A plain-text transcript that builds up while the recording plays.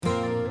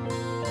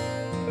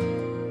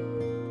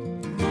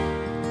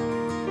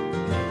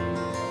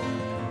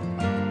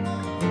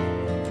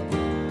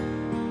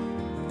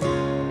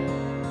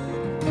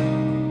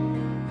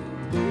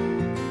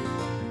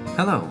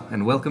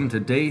and welcome to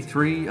Day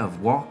 3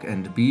 of Walk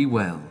and Be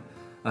Well,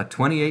 a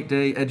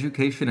 28-day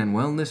education and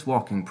wellness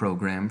walking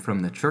program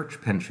from the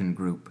Church Pension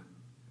Group.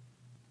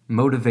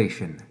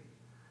 Motivation.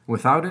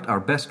 Without it,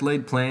 our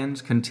best-laid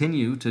plans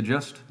continue to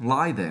just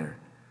lie there.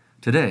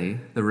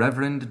 Today, the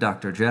Reverend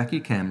Dr.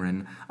 Jackie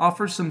Cameron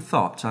offers some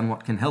thoughts on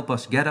what can help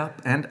us get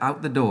up and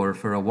out the door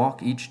for a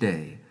walk each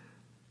day.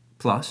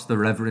 Plus, the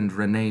Reverend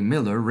Renee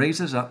Miller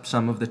raises up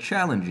some of the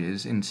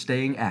challenges in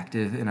staying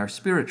active in our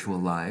spiritual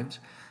lives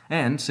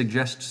and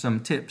suggests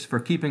some tips for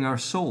keeping our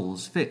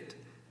souls fit.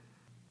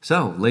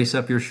 So, lace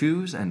up your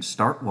shoes and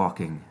start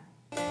walking.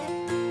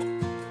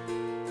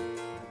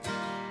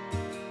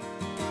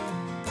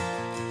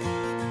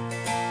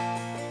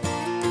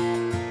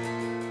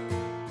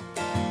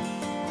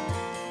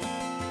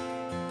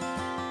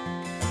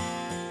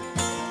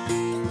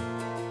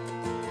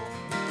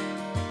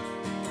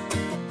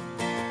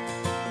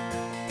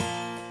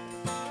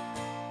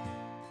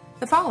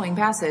 The following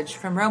passage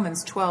from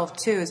Romans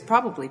 12:2 is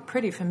probably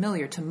pretty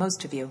familiar to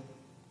most of you.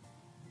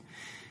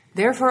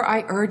 Therefore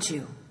I urge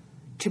you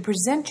to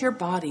present your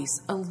bodies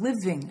a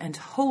living and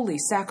holy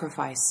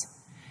sacrifice,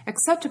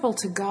 acceptable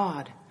to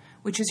God,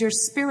 which is your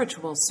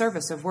spiritual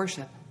service of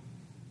worship.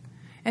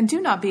 And do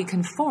not be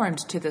conformed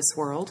to this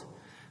world,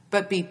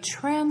 but be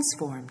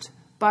transformed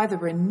by the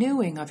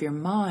renewing of your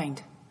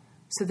mind,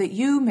 so that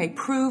you may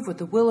prove what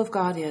the will of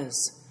God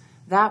is,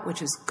 that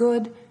which is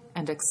good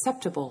and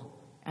acceptable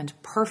and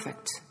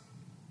perfect.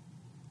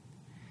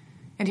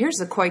 And here's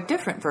a quite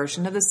different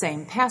version of the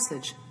same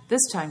passage,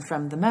 this time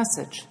from the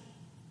Message.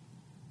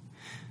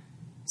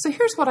 So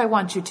here's what I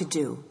want you to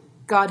do,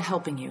 God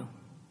helping you.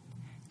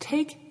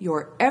 Take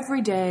your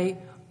everyday,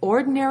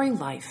 ordinary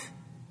life,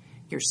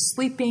 your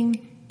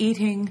sleeping,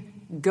 eating,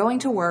 going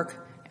to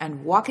work,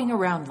 and walking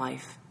around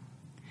life,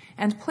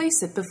 and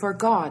place it before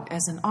God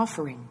as an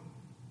offering.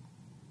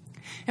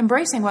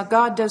 Embracing what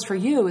God does for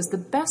you is the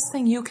best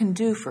thing you can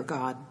do for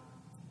God.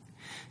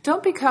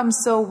 Don't become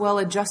so well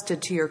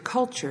adjusted to your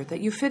culture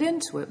that you fit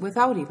into it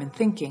without even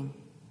thinking.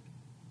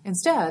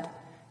 Instead,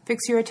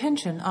 fix your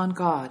attention on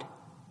God.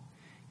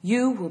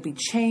 You will be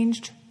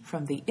changed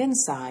from the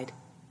inside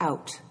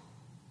out.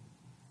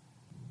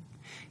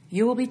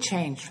 You will be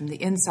changed from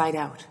the inside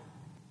out.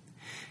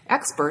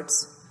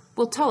 Experts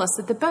will tell us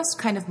that the best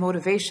kind of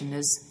motivation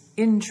is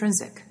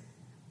intrinsic,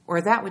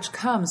 or that which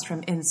comes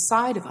from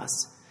inside of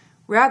us,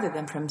 rather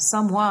than from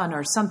someone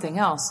or something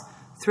else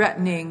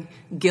threatening,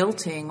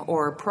 guilting,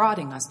 or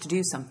prodding us to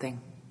do something.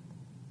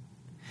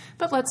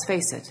 But let's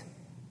face it,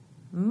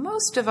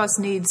 most of us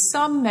need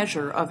some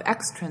measure of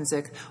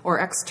extrinsic or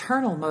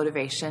external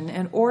motivation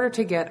in order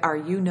to get our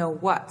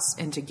you-know-whats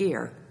into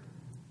gear.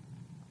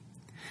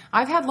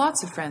 I've had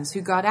lots of friends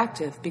who got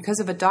active because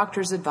of a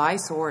doctor's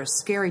advice or a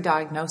scary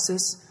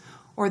diagnosis,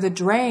 or the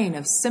drain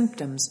of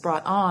symptoms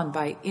brought on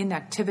by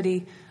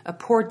inactivity, a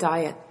poor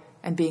diet,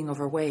 and being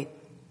overweight.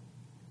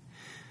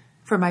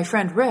 For my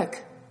friend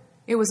Rick,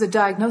 it was a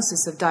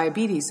diagnosis of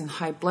diabetes and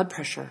high blood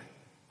pressure.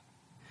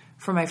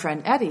 For my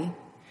friend Eddie,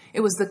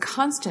 it was the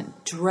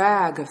constant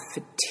drag of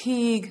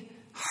fatigue,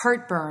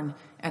 heartburn,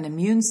 and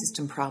immune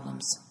system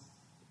problems.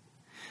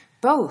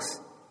 Both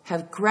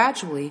have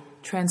gradually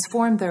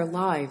transformed their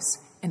lives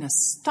in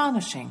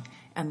astonishing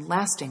and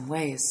lasting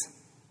ways.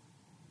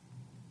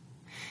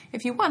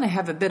 If you want to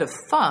have a bit of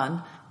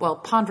fun while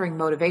pondering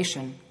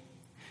motivation,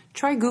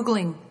 try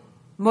Googling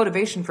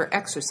motivation for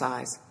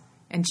exercise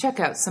and check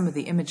out some of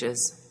the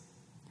images.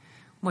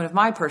 One of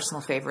my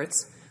personal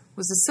favorites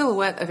was the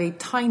silhouette of a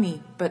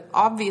tiny but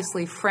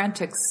obviously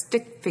frantic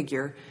stick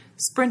figure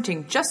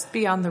sprinting just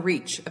beyond the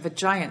reach of a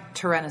giant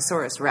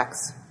Tyrannosaurus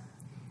Rex.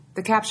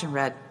 The caption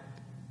read,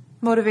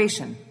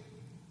 "Motivation.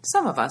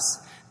 Some of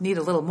us need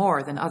a little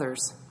more than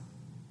others."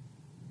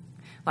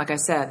 Like I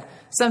said,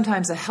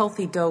 sometimes a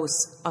healthy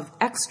dose of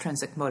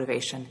extrinsic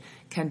motivation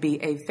can be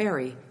a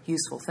very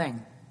useful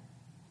thing.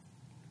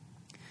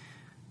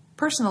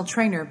 Personal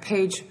trainer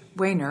Paige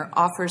Wayner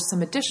offers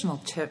some additional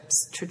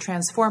tips to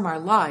transform our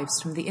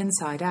lives from the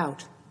inside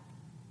out.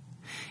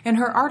 In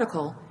her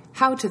article,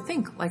 How to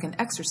Think Like an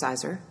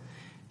Exerciser,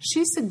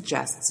 she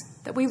suggests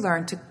that we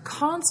learn to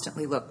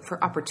constantly look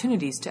for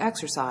opportunities to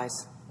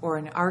exercise, or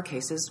in our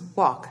cases,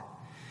 walk,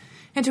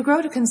 and to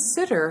grow to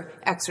consider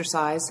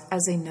exercise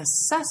as a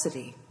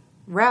necessity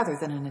rather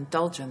than an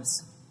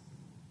indulgence.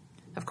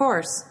 Of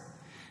course,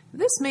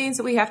 this means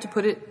that we have to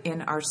put it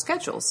in our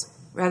schedules,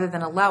 rather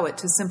than allow it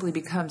to simply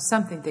become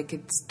something that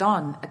gets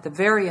done at the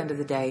very end of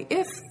the day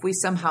if we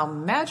somehow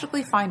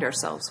magically find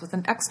ourselves with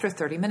an extra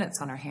 30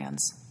 minutes on our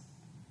hands.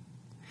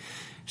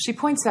 She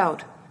points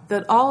out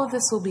that all of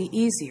this will be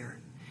easier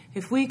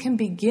if we can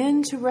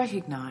begin to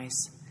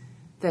recognize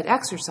that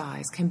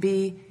exercise can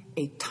be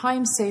a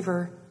time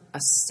saver, a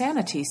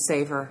sanity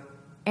saver,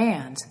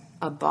 and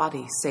a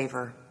body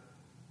saver.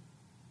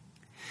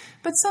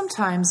 But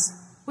sometimes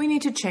we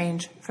need to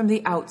change from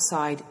the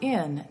outside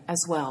in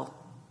as well.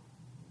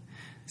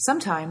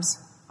 Sometimes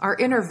our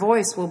inner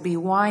voice will be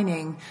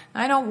whining,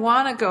 "I don't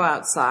want to go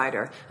outside,"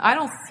 or "I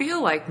don't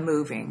feel like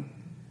moving."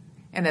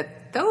 And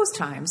at those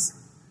times,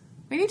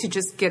 we need to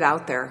just get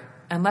out there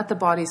and let the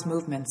body's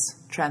movements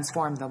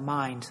transform the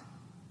mind,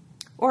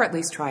 or at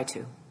least try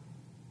to.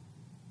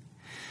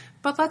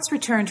 But let's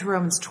return to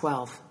Romans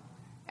 12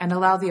 and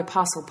allow the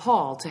Apostle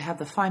Paul to have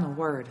the final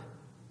word.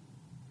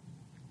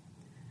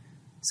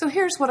 So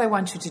here's what I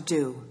want you to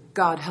do,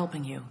 God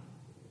helping you.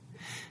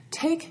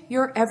 Take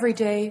your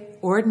everyday,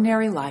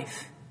 ordinary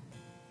life,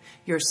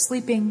 your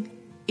sleeping,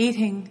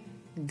 eating,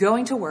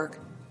 going to work,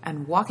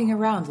 and walking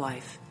around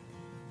life,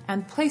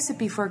 and place it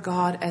before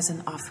God as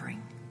an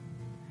offering.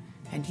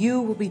 And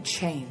you will be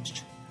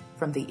changed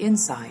from the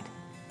inside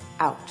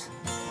out.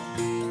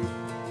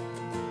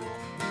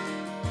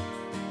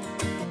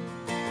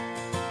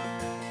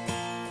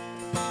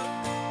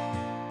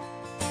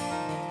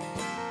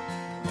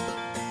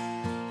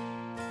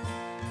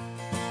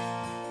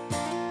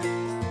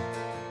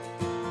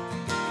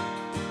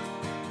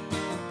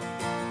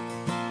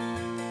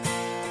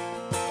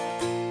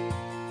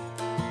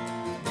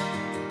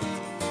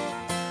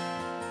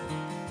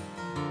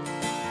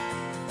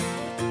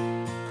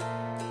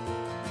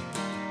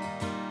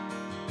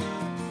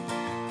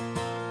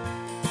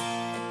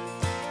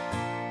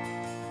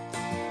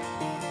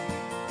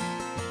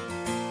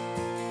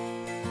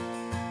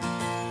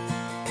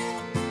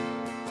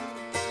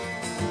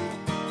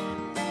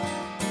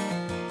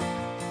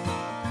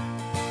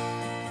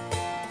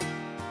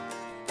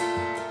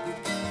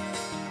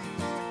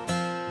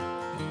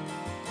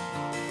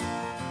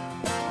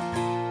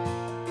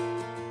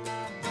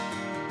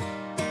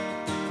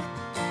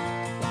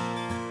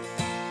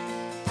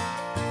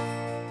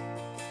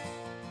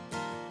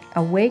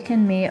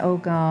 Awaken me, O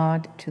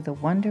God, to the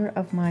wonder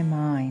of my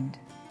mind,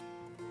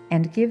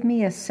 and give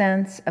me a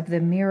sense of the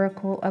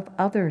miracle of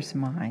others'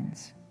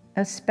 minds,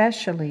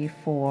 especially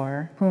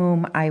for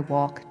whom I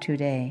walk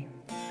today.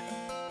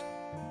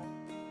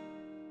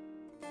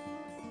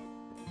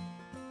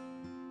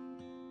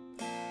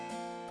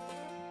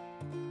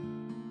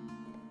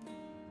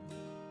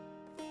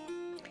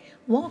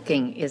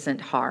 Walking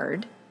isn't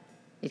hard.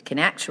 It can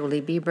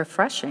actually be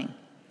refreshing.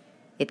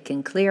 It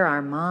can clear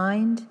our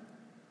mind.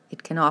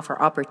 It can offer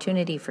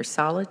opportunity for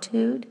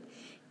solitude.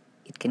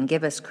 It can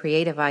give us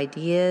creative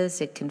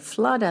ideas. It can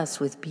flood us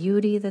with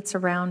beauty that's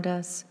around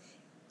us.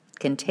 It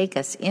can take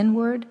us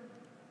inward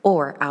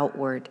or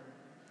outward.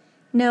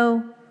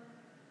 No,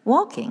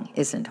 walking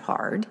isn't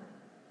hard.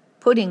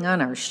 Putting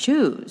on our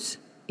shoes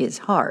is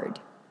hard.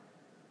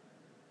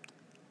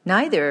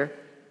 Neither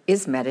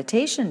is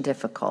meditation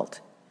difficult.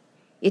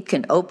 It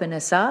can open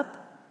us up,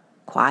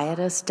 quiet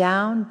us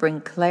down, bring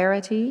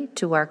clarity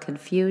to our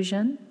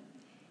confusion,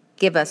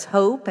 give us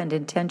hope and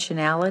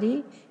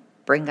intentionality,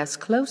 bring us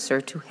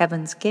closer to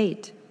heaven's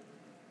gate.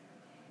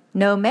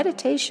 No,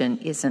 meditation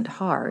isn't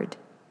hard.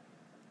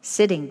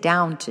 Sitting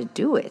down to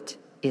do it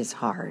is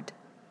hard.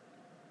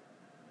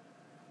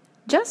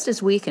 Just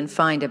as we can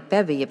find a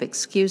bevy of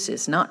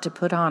excuses not to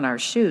put on our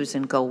shoes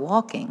and go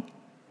walking,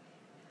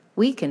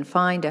 we can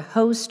find a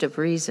host of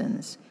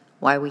reasons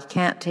why we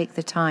can't take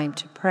the time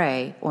to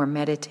pray or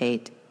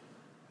meditate.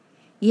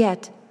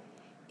 Yet,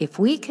 if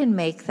we can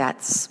make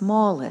that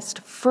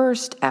smallest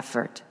first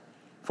effort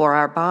for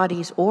our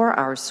bodies or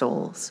our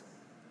souls,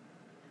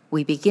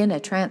 we begin a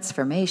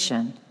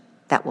transformation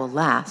that will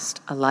last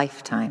a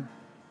lifetime.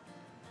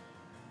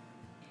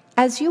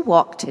 As you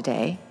walk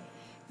today,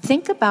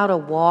 think about a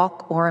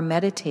walk or a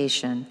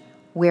meditation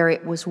where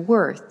it was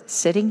worth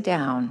sitting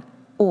down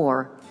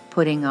or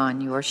putting on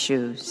your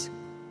shoes.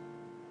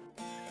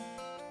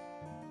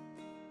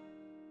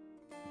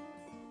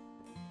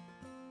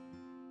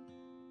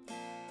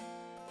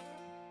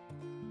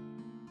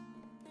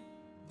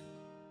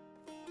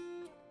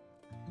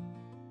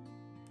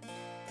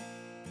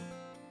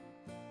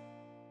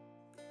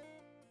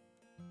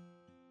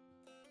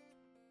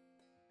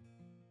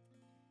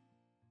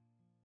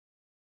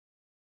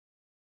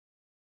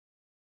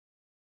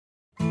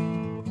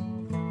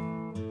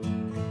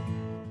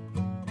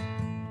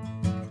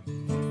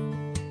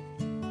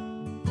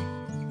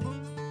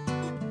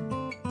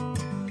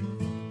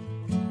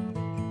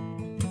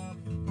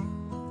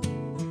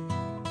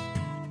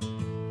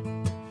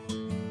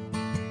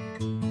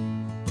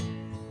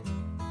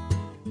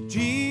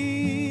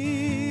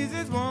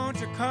 Jesus, won't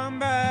you come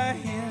by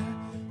here?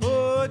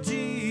 Oh,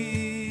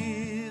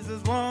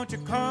 Jesus, won't you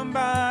come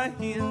by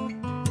here?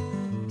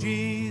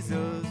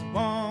 Jesus,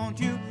 won't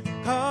you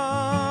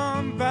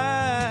come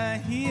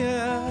by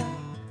here?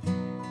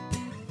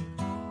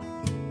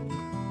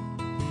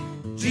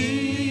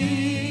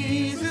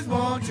 Jesus,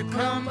 won't you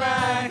come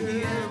by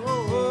here?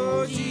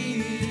 Oh,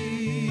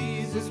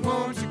 Jesus,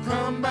 won't you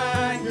come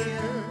by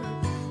here?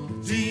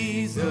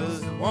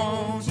 Jesus,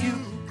 won't you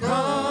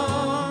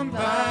come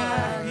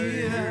by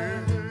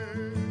here?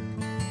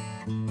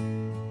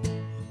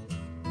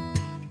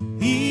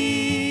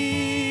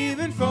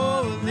 Even for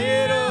a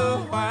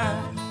little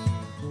while,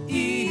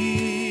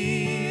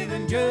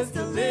 even just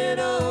a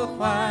little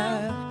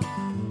while,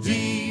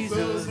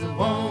 Jesus,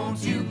 won't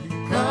you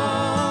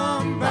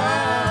come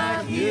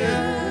by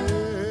here?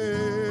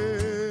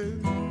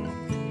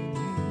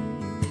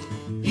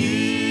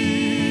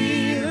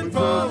 Even for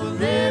a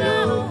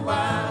little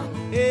while,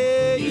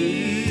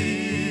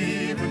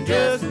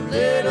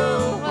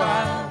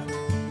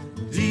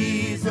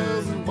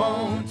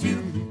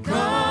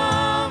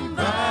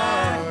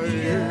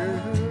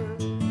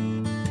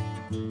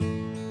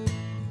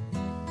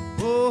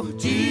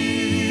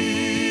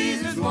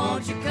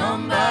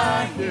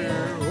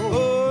 here?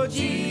 Oh,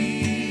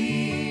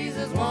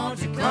 Jesus,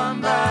 won't you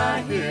come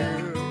by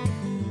here?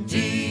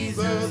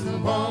 Jesus,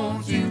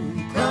 won't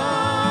you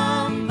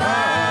come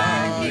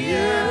by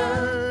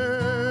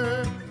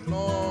here?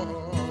 Lord.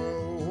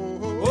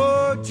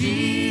 Oh,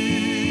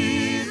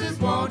 Jesus,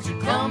 won't you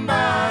come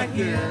by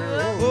here?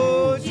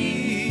 Oh,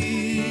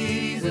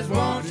 Jesus,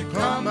 won't you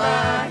come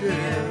by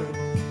here?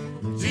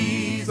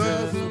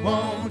 Jesus,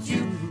 won't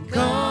you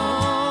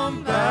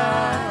come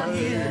by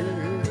here?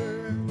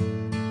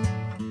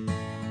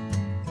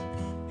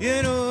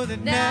 You know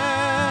that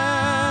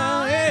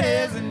now it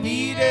is a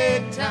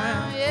needed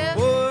time.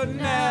 Oh,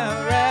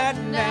 now, right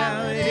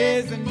now, it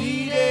is a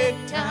needed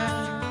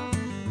time.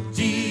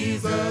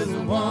 Jesus,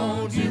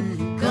 won't you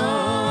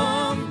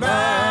come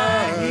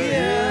by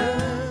here?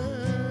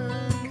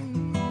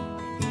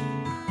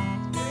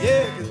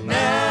 Yeah, 'cause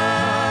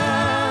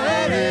now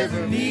it is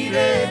a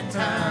needed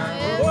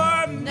time.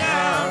 Oh,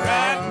 now,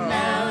 right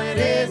now, it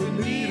is a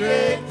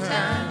needed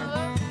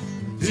time.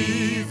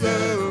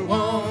 Jesus,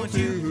 won't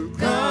you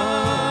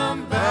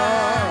come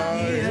by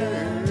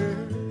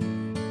here?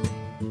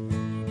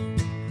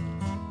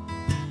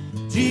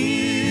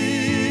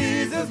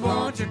 Jesus,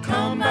 won't you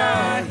come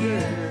by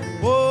here?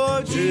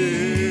 Oh,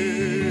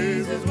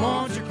 Jesus,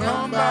 won't you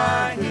come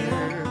by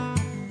here?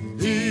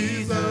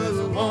 Jesus,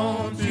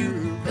 won't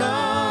you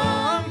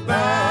come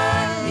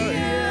by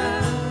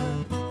here?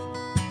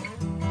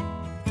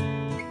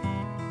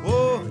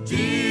 Oh,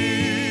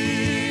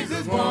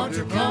 Jesus, won't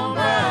you come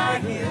by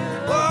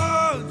here?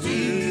 Oh,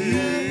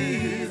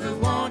 Jesus,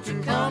 won't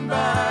you come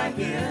by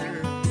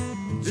here?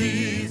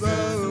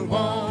 Jesus,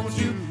 won't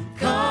you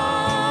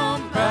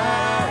come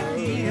by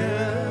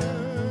here?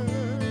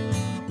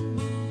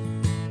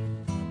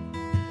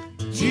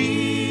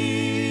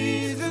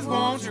 Jesus,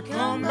 won't you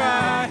come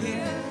by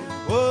here?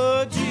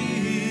 Oh,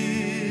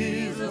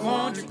 Jesus,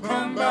 won't you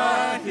come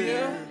by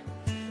here?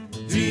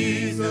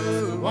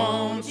 Jesus,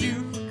 won't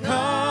you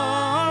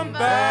come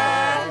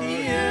by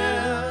here?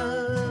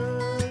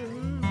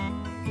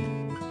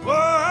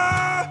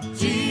 Oh,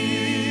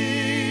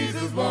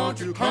 Jesus, won't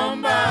you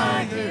come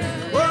by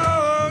here?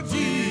 Oh,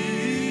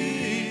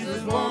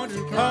 Jesus, won't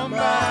you come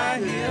by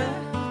here?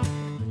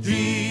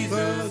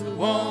 Jesus,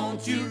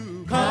 won't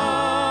you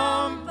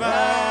come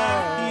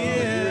by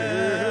here?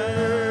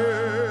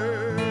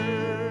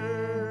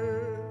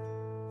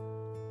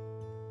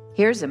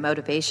 Here's a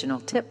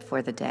motivational tip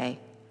for the day.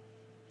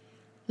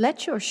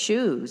 Let your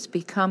shoes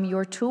become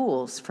your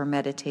tools for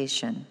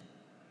meditation.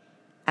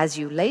 As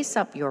you lace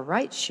up your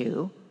right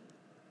shoe,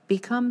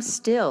 become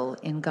still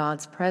in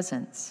God's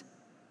presence.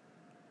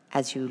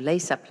 As you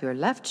lace up your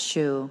left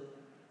shoe,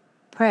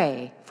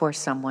 pray for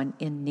someone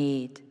in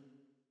need.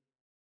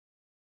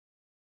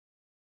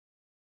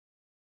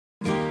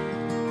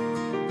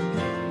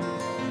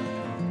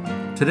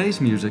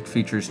 Today's music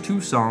features 2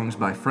 songs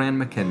by Fran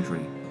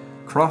McKendry,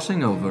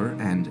 Crossing Over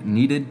and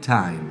Needed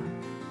Time.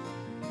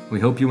 We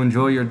hope you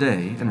enjoy your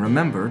day, and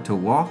remember to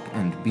walk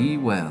and be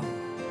well.